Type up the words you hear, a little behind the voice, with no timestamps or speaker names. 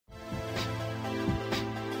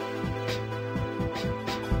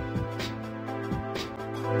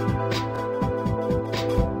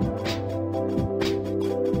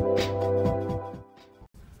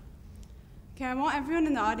everyone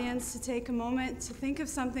in the audience to take a moment to think of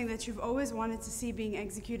something that you've always wanted to see being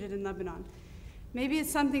executed in Lebanon. Maybe it's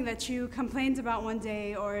something that you complained about one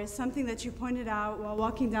day, or something that you pointed out while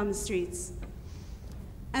walking down the streets.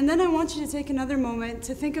 And then I want you to take another moment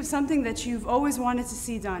to think of something that you've always wanted to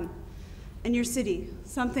see done in your city,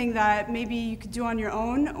 something that maybe you could do on your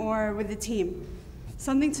own or with a team,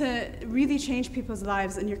 something to really change people's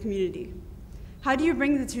lives in your community. How do you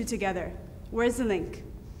bring the two together? Where's the link?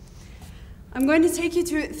 I'm going to take you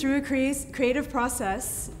through a creative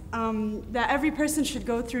process that every person should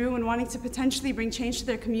go through when wanting to potentially bring change to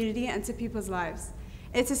their community and to people's lives.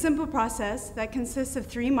 It's a simple process that consists of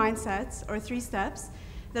 3 mindsets, or 3 steps,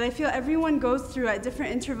 that I feel everyone goes through at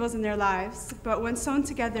different intervals in their lives, but when sewn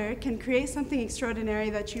together can create something extraordinary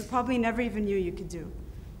that you probably never even knew you could do.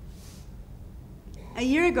 A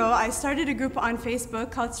year ago, I started a group on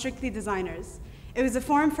Facebook called Strictly Dihzahyners. It was a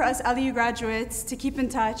forum for us LEU graduates to keep in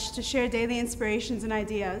touch, to share daily inspirations and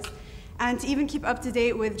ideas, and to even keep up to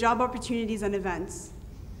date with job opportunities and events.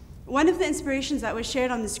 One of the inspirations that was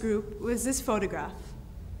shared on this group was this photograph.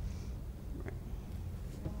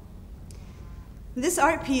 This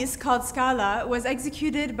art piece, called Scala, was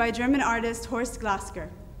executed by German artist Horst Glasker.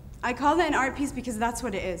 I call it an art piece because that's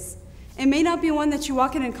what it is. It may not be one that you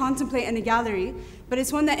walk in and contemplate in a gallery, but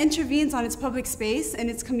it's one that intervenes on its public space and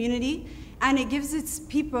its community, and it gives its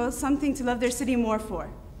people something to love their city more for.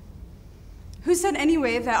 Who said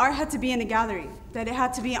anyway that art had to be in a gallery, that it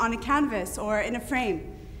had to be on a canvas or in a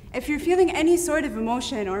frame? If you're feeling any sort of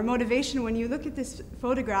emotion or motivation when you look at this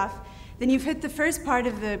photograph, then you've hit the first part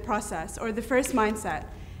of the process, or the first mindset,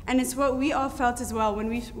 and it's what we all felt as well when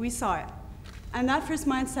we saw it. And that first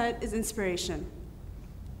mindset is inspiration.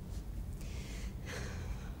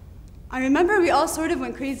 I remember we all sort of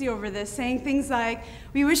went crazy over this, saying things like,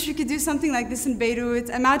 we wish we could do something like this in Beirut.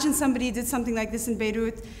 Imagine somebody did something like this in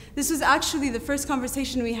Beirut. This was actually the first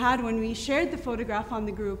conversation we had when we shared the photograph on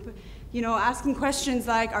the group. You know, asking questions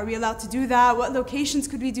like, are we allowed to do that? What locations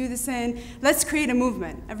could we do this in? Let's create a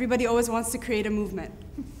movement. Everybody always wants to create a movement.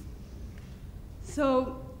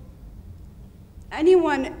 So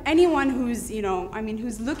anyone who's,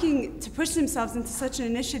 who's looking to push themselves into such an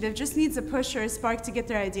initiative just needs a push or a spark to get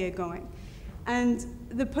their idea going. And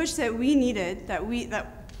the push that we needed, that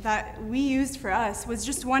we used for us, was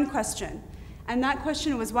just one question. And that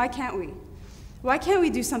question was, why can't we? Why can't we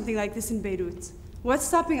do something like this in Beirut? What's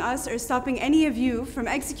stopping us or stopping any of you from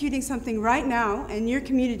executing something right now in your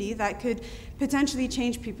community that could potentially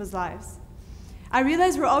change people's lives? I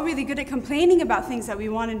realize we're all really good at complaining about things that we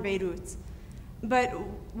want in Beirut. But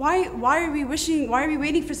why are we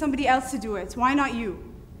waiting for somebody else to do it? Why not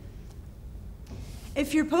you?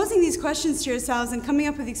 If you're posing these questions to yourselves and coming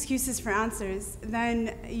up with excuses for answers,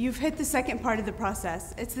 then you've hit the second part of the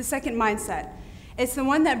process. It's the second mindset. It's the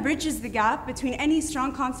one that bridges the gap between any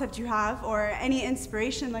strong concept you have or any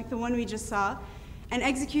inspiration like the one we just saw and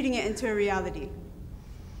executing it into a reality.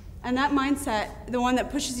 And that mindset, the one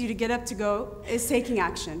that pushes you to get up to go, is taking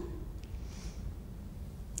action.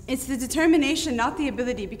 It's the determination, not the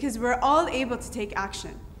ability, because we're all able to take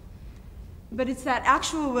action. But it's that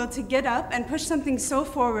actual will to get up and push something so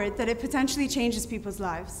forward that it potentially changes people's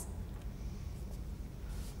lives.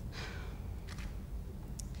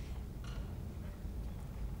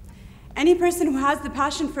 Any person who has the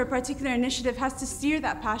passion for a particular initiative has to steer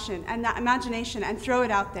that passion and that imagination and throw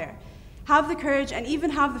it out there. Have the courage and even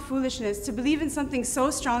have the foolishness to believe in something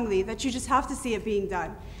so strongly that you just have to see it being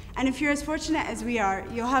done. And if you're as fortunate as we are,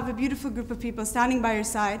 you'll have a beautiful group of people standing by your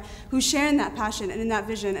side who share in that passion and in that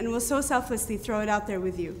vision and will so selflessly throw it out there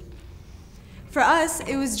with you. For us,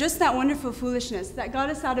 it was just that wonderful foolishness that got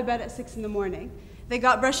us out of bed at 6 in the morning. They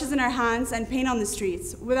got brushes in our hands and paint on the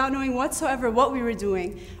streets without knowing whatsoever what we were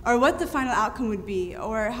doing or what the final outcome would be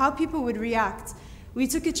or how people would react. We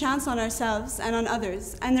took a chance on ourselves and on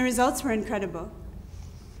others, and the results were incredible.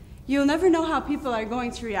 You'll never know how people are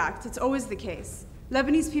going to react. It's always the case.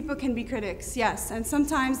 Lebanese people can be critics, yes, and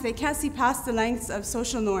sometimes they can't see past the lengths of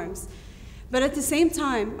social norms. But at the same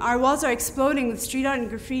time, our walls are exploding with street art and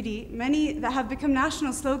graffiti, many that have become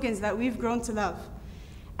national slogans that we've grown to love.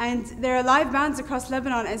 And there are live bands across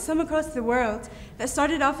Lebanon and some across the world that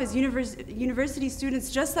started off as university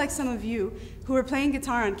students, just like some of you, who were playing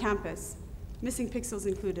guitar on campus, missing pixels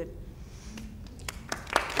included.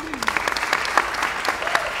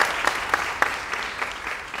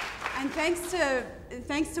 And thanks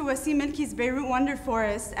to Wasim Milki's Beirut Wonder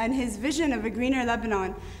Forest and his vision of a greener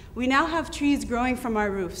Lebanon, we now have trees growing from our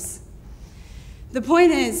roofs. The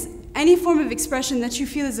point is, any form of expression that you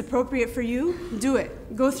feel is appropriate for you, do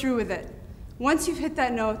it. Go through with it. Once you've hit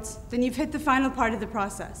that note, then you've hit the final part of the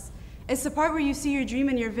process. It's the part where you see your dream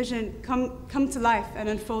and your vision come to life and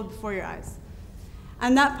unfold before your eyes.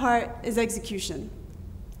 And that part is execution.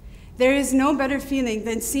 There is no better feeling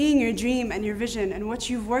than seeing your dream and your vision and what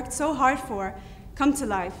you've worked so hard for come to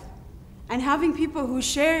life. And having people who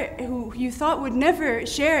you thought would never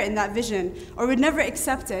share in that vision or would never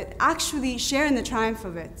accept it, actually share in the triumph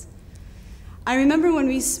of it. I remember when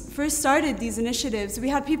we first started these initiatives, we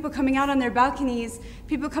had people coming out on their balconies,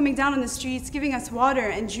 people coming down on the streets, giving us water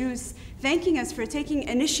and juice, thanking us for taking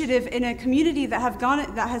initiative in a community that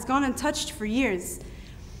has gone untouched for years.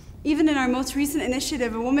 Even in our most recent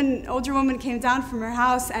initiative, older woman came down from her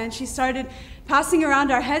house and she started passing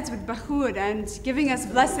around our heads with bakhur and giving us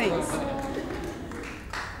blessings.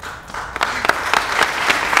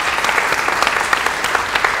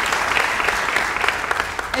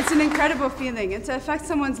 It's an incredible feeling, and to affect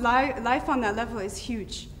someone's life on that level is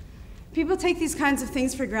huge. People take these kinds of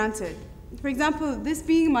things for granted. For example, this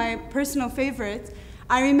being my personal favorite,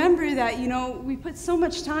 I remember that, we put so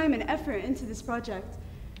much time and effort into this project.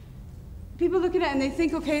 People look at it and they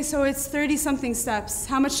think, okay, so it's 30-something steps.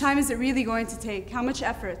 How much time is it really going to take? How much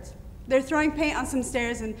effort? They're throwing paint on some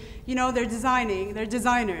stairs and, they're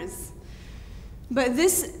designers. But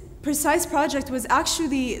this precise project was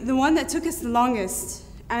actually the one that took us the longest.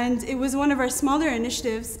 And it was one of our smaller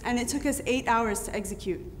initiatives, and it took us 8 hours to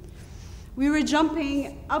execute. We were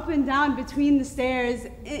jumping up and down between the stairs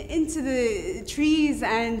into the trees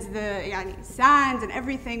and the sand and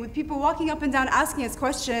everything, with people walking up and down asking us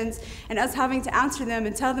questions and us having to answer them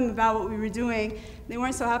and tell them about what we were doing. They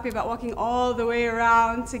weren't so happy about walking all the way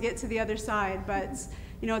around to get to the other side, but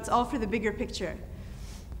it's all for the bigger picture.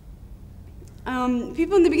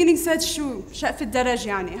 People in the beginning said,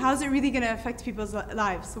 how's it really going to affect people's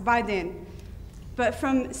lives? But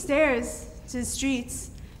from stairs to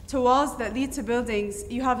streets to walls that lead to buildings,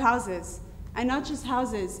 you have houses. And not just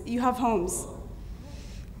houses, you have homes.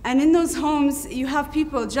 And in those homes, you have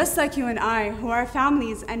people just like you and I, who are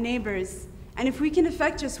families and neighbors. And if we can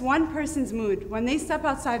affect just one person's mood when they step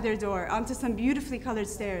outside their door onto some beautifully colored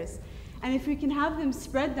stairs, and if we can have them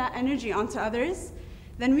spread that energy onto others,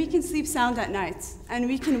 then we can sleep sound at night, and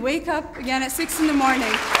we can wake up again at 6 in the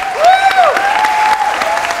morning.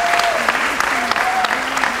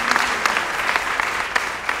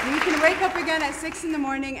 We can wake up again at 6 in the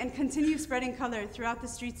morning and continue spreading color throughout the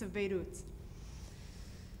streets of Beirut.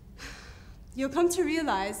 You'll come to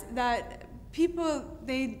realize that people,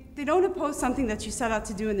 they don't oppose something that you set out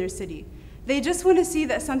to do in their city. They just want to see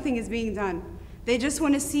that something is being done. They just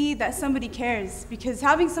want to see that somebody cares, because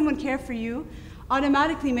having someone care for you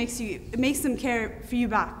automatically makes them care for you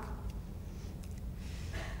back.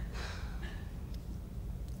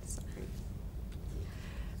 Sorry.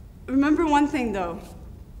 Remember one thing though,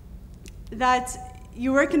 that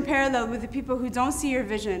you work in parallel with the people who don't see your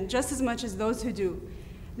vision just as much as those who do.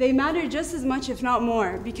 They matter just as much, if not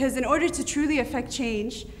more, because in order to truly affect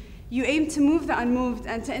change, you aim to move the unmoved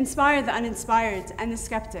and to inspire the uninspired and the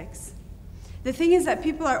skeptics. The thing is that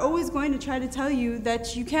people are always going to try to tell you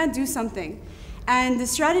that you can't do something. And the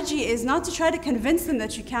strategy is not to try to convince them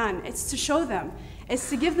that you can, it's to show them. It's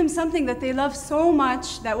to give them something that they love so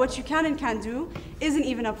much that what you can and can't do isn't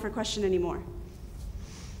even up for question anymore.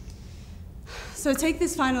 So take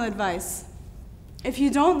this final advice. If you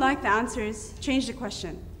don't like the answers, change the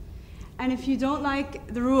question. And if you don't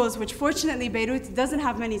like the rules, which fortunately Beirut doesn't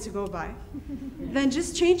have many to go by, then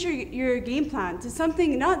just change your game plan to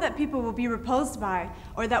something not that people will be repulsed by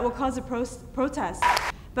or that will cause a protest,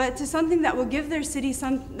 but to something that will give their city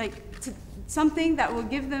something that will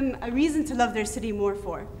give them a reason to love their city more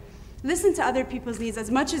for. Listen to other people's needs as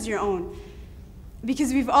much as your own,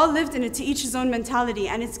 because we've all lived in a to each his own mentality,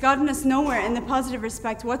 and it's gotten us nowhere in the positive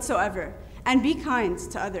respect whatsoever. And be kind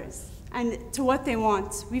to others and to what they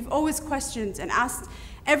want. We've always questioned and asked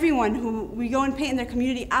everyone who we go and paint in their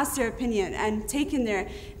community, ask their opinion and taken their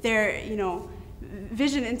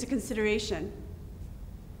vision into consideration.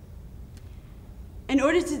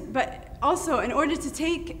 But also, in order to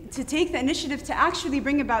take the initiative to actually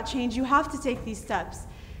bring about change, you have to take these steps.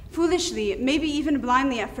 Foolishly, maybe even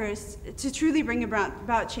blindly at first, to truly bring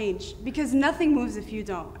about change, because nothing moves if you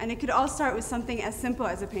don't, and it could all start with something as simple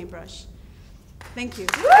as a paintbrush. Thank you.